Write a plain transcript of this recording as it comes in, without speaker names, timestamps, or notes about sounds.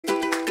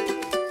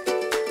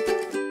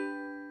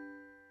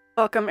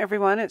Welcome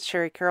everyone, it's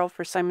Shari Carroll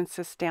for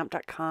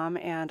SimonsStamp.com,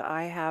 and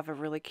I have a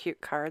really cute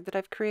card that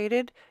I've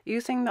created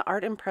using the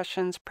Art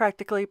Impressions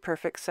Practically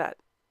Perfect set.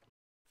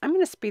 I'm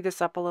going to speed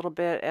this up a little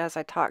bit as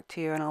I talk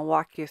to you and I'll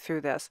walk you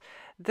through this.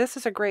 This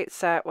is a great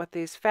set with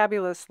these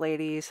fabulous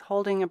ladies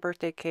holding a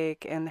birthday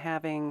cake and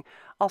having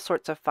all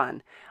sorts of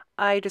fun.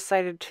 I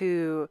decided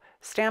to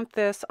stamp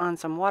this on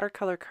some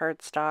watercolor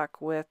cardstock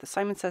with the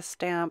Simon Says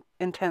Stamp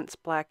Intense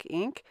Black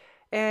ink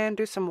and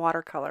do some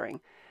watercoloring.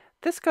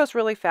 This goes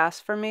really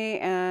fast for me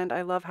and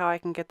I love how I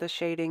can get the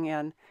shading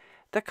in.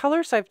 The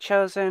colors I've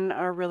chosen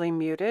are really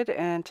muted,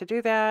 and to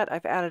do that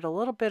I've added a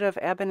little bit of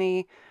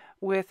ebony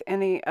with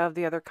any of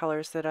the other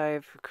colors that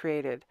I've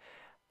created.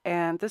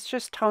 And this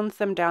just tones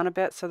them down a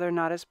bit so they're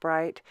not as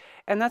bright,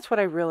 and that's what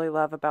I really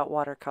love about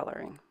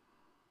watercoloring.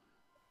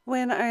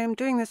 When I'm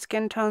doing the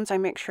skin tones, I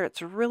make sure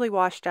it's really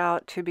washed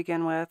out to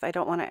begin with. I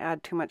don't want to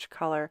add too much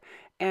color.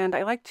 And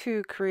I like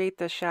to create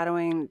the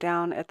shadowing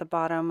down at the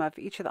bottom of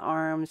each of the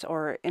arms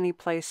or any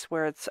place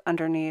where it's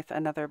underneath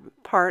another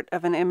part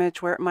of an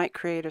image where it might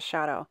create a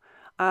shadow.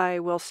 I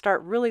will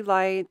start really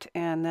light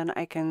and then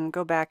I can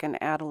go back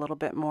and add a little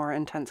bit more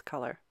intense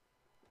color.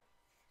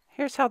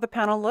 Here's how the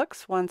panel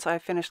looks once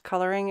I've finished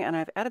coloring, and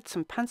I've added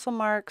some pencil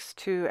marks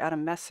to add a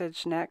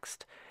message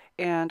next.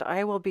 And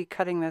I will be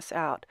cutting this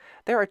out.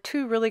 There are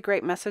two really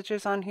great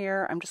messages on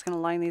here. I'm just going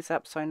to line these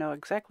up so I know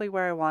exactly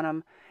where I want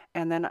them,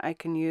 and then I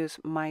can use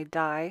my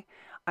die.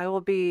 I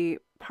will be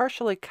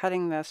partially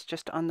cutting this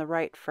just on the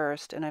right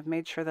first, and I've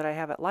made sure that I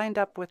have it lined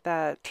up with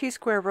that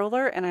T-square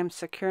ruler, and I'm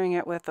securing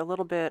it with a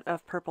little bit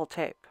of purple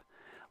tape.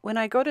 When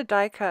I go to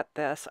die cut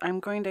this, I'm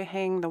going to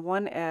hang the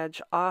one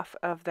edge off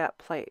of that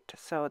plate,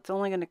 so it's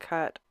only going to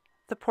cut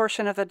the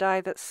portion of the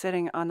die that's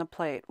sitting on the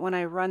plate. When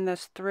I run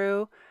this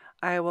through,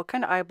 I will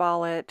kind of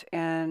eyeball it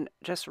and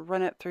just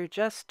run it through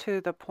just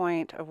to the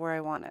point of where I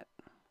want it.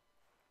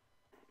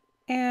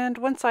 And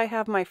once I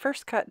have my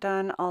first cut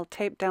done, I'll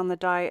tape down the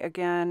die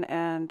again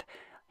and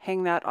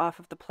hang that off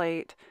of the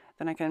plate.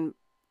 Then I can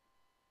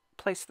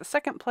place the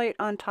second plate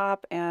on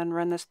top and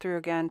run this through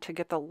again to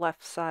get the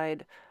left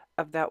side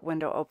of that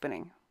window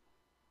opening.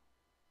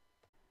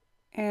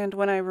 And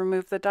when I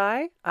remove the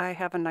die, I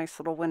have a nice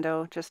little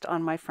window just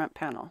on my front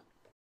panel.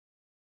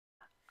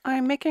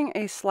 I'm making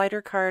a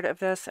slider card of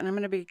this, and I'm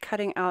going to be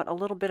cutting out a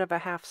little bit of a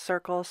half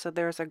circle so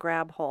there's a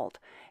grab hold.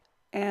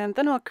 And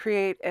then I'll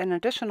create an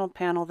additional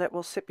panel that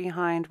will sit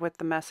behind with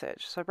the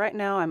message. So right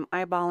now I'm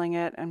eyeballing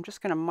it. I'm just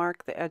going to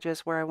mark the edges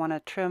where I want to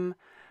trim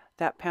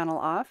that panel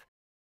off.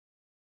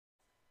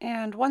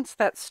 And once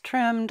that's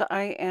trimmed,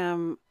 I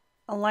am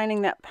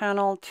aligning that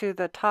panel to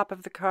the top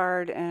of the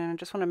card, and I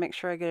just want to make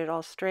sure I get it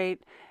all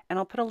straight. And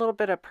I'll put a little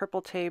bit of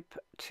purple tape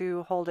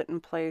to hold it in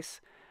place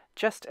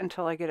just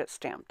until I get it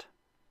stamped.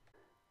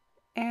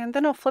 And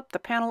then I'll flip the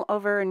panel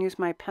over and use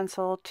my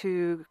pencil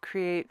to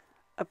create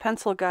a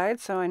pencil guide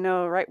so I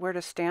know right where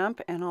to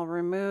stamp, and I'll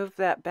remove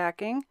that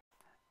backing.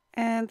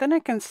 And then I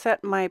can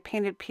set my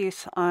painted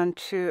piece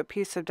onto a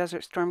piece of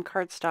Desert Storm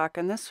cardstock,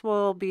 and this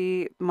will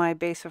be my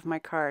base of my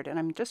card. And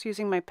I'm just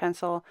using my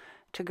pencil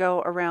to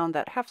go around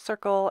that half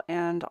circle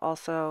and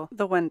also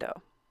the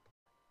window.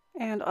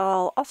 And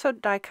I'll also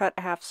die cut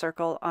a half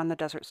circle on the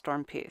Desert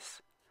Storm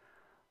piece.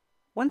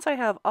 Once I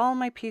have all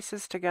my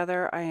pieces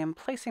together, I am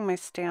placing my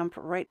stamp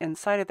right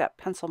inside of that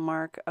pencil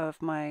mark of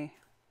my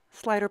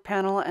slider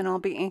panel, and I'll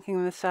be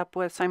inking this up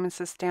with Simon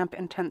Says Stamp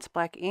Intense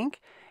Black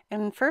ink.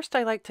 And first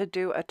I like to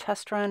do a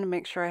test run to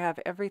make sure I have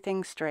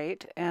everything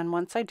straight, and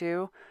once I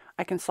do,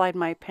 I can slide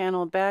my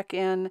panel back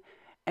in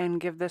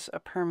and give this a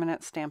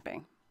permanent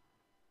stamping.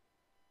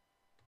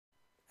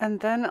 And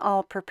then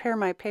I'll prepare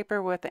my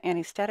paper with the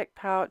anti-static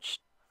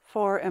pouch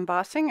for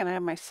embossing, and I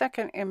have my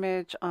second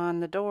image on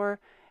the door.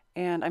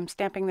 And I'm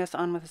stamping this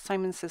on with a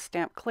Simon Says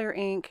Stamp clear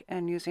ink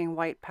and using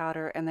white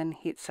powder and then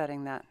heat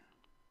setting that.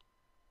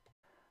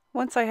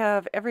 Once I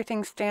have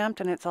everything stamped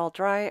and it's all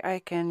dry,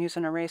 I can use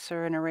an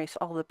eraser and erase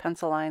all the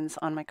pencil lines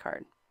on my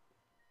card.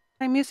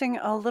 I'm using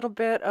a little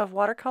bit of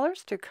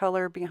watercolors to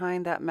color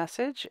behind that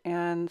message,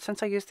 and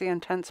since I use the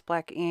intense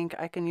black ink,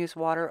 I can use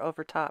water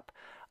over top.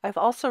 I've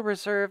also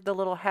reserved the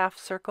little half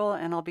circle,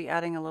 and I'll be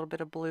adding a little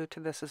bit of blue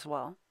to this as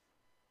well.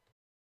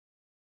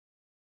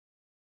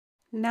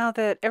 Now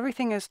that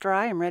everything is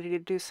dry, I'm ready to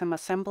do some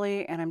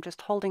assembly, and I'm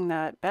just holding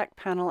that back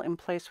panel in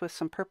place with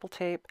some purple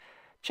tape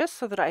just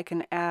so that I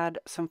can add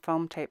some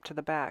foam tape to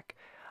the back.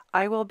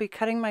 I will be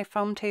cutting my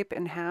foam tape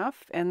in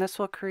half, and this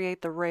will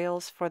create the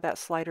rails for that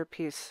slider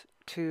piece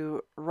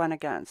to run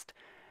against.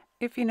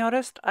 If you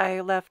noticed,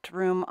 I left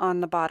room on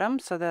the bottom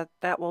so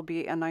that will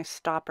be a nice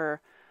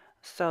stopper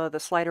so the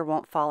slider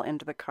won't fall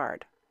into the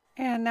card.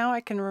 And now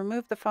I can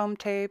remove the foam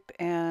tape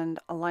and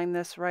align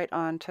this right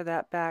onto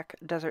that back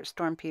Desert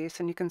Storm piece,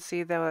 and you can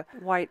see the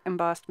white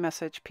embossed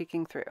message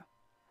peeking through.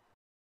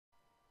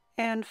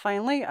 And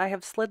finally, I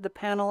have slid the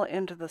panel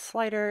into the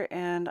slider,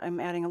 and I'm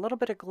adding a little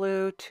bit of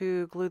glue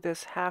to glue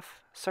this half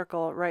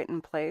circle right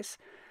in place.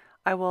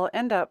 I will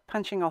end up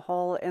punching a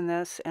hole in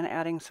this and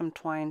adding some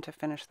twine to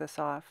finish this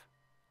off.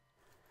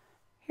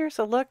 Here's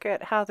a look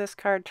at how this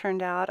card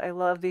turned out. I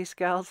love these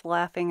gals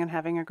laughing and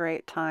having a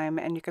great time,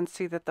 and you can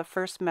see that the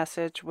first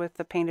message with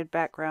the painted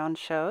background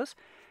shows.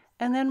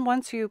 And then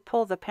once you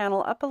pull the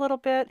panel up a little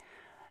bit,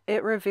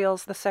 it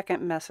reveals the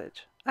second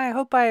message. I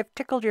hope I've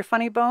tickled your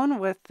funny bone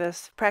with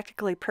this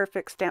practically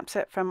perfect stamp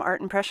set from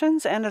Art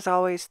Impressions, and as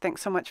always,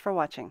 thanks so much for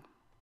watching.